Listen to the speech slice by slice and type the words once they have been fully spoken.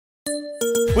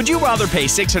Would you rather pay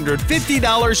 $650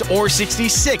 or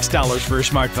 $66 for a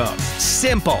smartphone?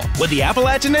 Simple. With the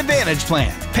Appalachian Advantage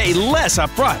plan. Pay less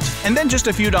upfront and then just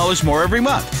a few dollars more every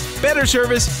month. Better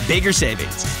service, bigger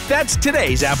savings. That's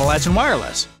today's Appalachian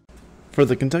Wireless. For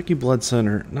the Kentucky Blood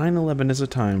Center, 9/11 is a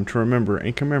time to remember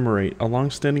and commemorate a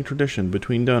long-standing tradition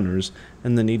between donors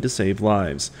and the need to save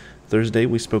lives. Thursday,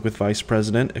 we spoke with Vice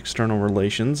President, External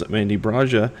Relations, Mandy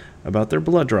Braja, about their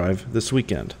blood drive this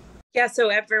weekend. Yeah, so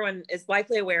everyone is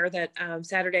likely aware that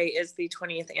Saturday is the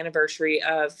 20th anniversary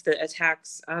of the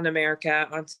attacks on America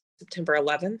on September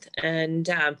 11th. And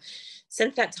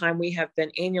since that time, we have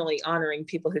been annually honoring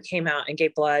people who came out and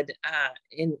gave blood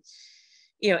in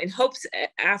hopes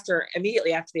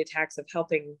immediately after the attacks of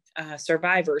helping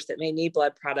survivors that may need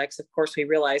blood products. Of course, we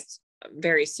realized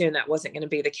very soon that wasn't going to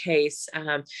be the case.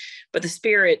 But the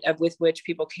spirit with which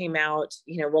people came out,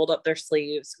 rolled up their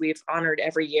sleeves, we've honored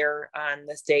every year on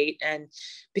this date. And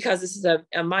because this is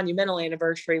a monumental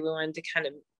anniversary, we wanted to kind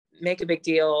of make a big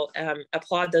deal,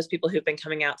 applaud those people who've been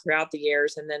coming out throughout the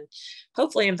years, and then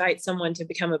hopefully invite someone to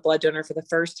become a blood donor for the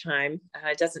first time.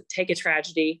 It doesn't take a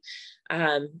tragedy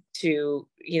to,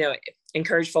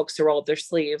 encourage folks to roll up their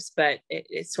sleeves, but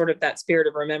it's sort of that spirit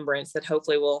of remembrance that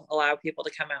hopefully will allow people to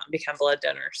come out and become blood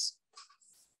donors.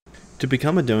 To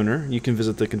become a donor, you can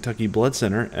visit the Kentucky Blood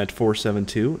Center at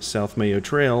 472 South Mayo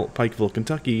Trail, Pikeville,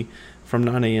 Kentucky, from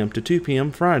 9 a.m. to 2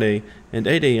 p.m. Friday and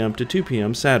 8 a.m. to 2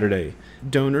 p.m. Saturday.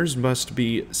 Donors must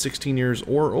be 16 years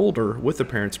or older with a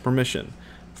parent's permission.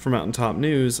 For Mountaintop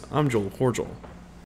News, I'm Joel Cordial.